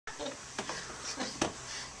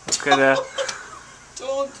Look at her.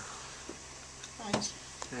 Don't. Right.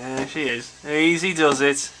 There she is. Easy does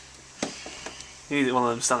it. You need one of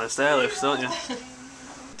them standing stair lifts, don't you?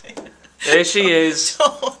 There she is.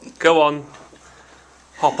 Don't. Go on.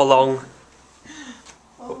 Hop along.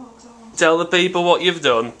 Oh, don't. Tell the people what you've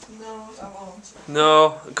done. No, I won't.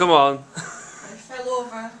 No, come on. I fell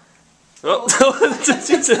over. Oh,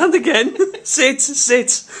 touch your hand again. Sit,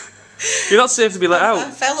 sit. You're not safe to be let I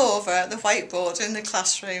out. fell over the whiteboard in the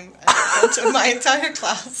classroom in front of my entire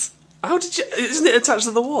class. How did you? Isn't it attached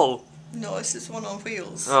to the wall? No, it's just one on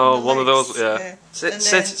wheels. Oh, The one of legs, those. Yeah. Sit, And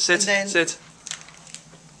sit, then- sit, and then- sit.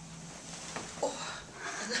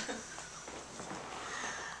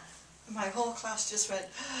 My whole class just went.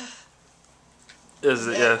 Is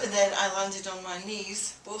it? Yeah. And then I landed on my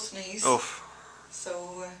knees, both knees. Oof.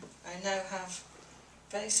 So I now have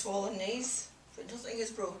very swollen knees, but nothing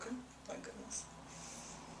is broken, thank goodness.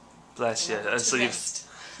 Bless you. And I And so rest.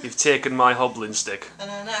 you've taken my hobbling stick.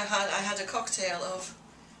 And I had a cocktail of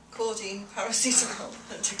codeine, paracetamol,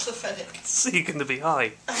 and diclofenac. Seeking to be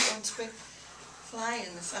high. I'm going to be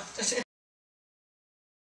flying this afternoon.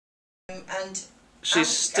 And She's I'm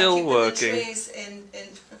still keeping working. The trays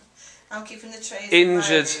I'm keeping the trays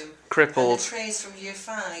Injured, in my room, crippled, and the trays from year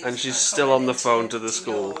 5. and she's are still coming on the into phone to the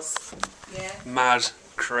school. yours. Yeah. Mad,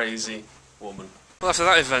 crazy woman. Well, after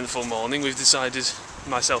that eventful morning, we've decided,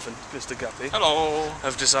 myself and Mr. Guppy, Hello.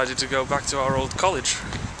 have decided to go back to our old college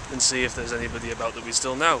and see if there's anybody about that we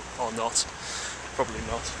still know, or not. Probably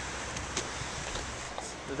not.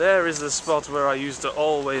 There is the spot where I used to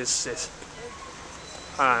always sit.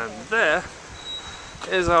 And there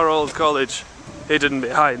is our old college, hidden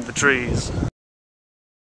behind the trees.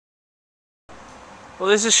 Well,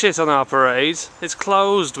 this is shit on our parade. It's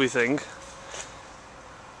closed, we think.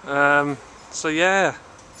 So yeah.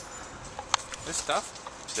 This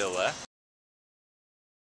stuff still there.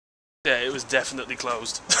 Yeah, it was definitely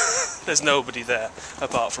closed. There's nobody there,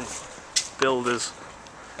 apart from builders.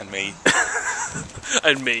 And me.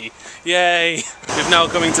 And me. Yay! We've now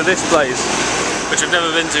coming to this place, which we've never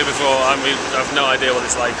been to before, and we have no idea what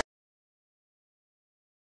it's like.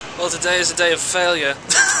 Well, today is a day of failure.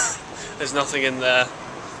 There's nothing in there.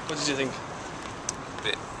 What did you think?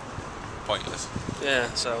 Bit pointless. Yeah,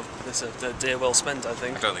 so it's a day well spent, I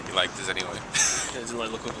think. I don't think he liked us anyway. Yeah, didn't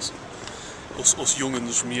like look at us. Us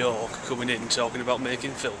young'uns from York coming in talking about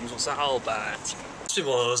making films. What's that all about? It's been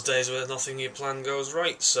one of those days where nothing you plan goes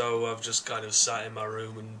right, so I've just kind of sat in my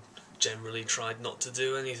room and generally tried not to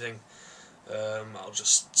do anything. I'll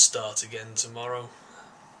just start again tomorrow.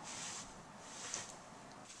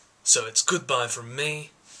 So it's goodbye from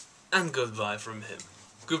me, and goodbye from him.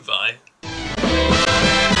 Goodbye.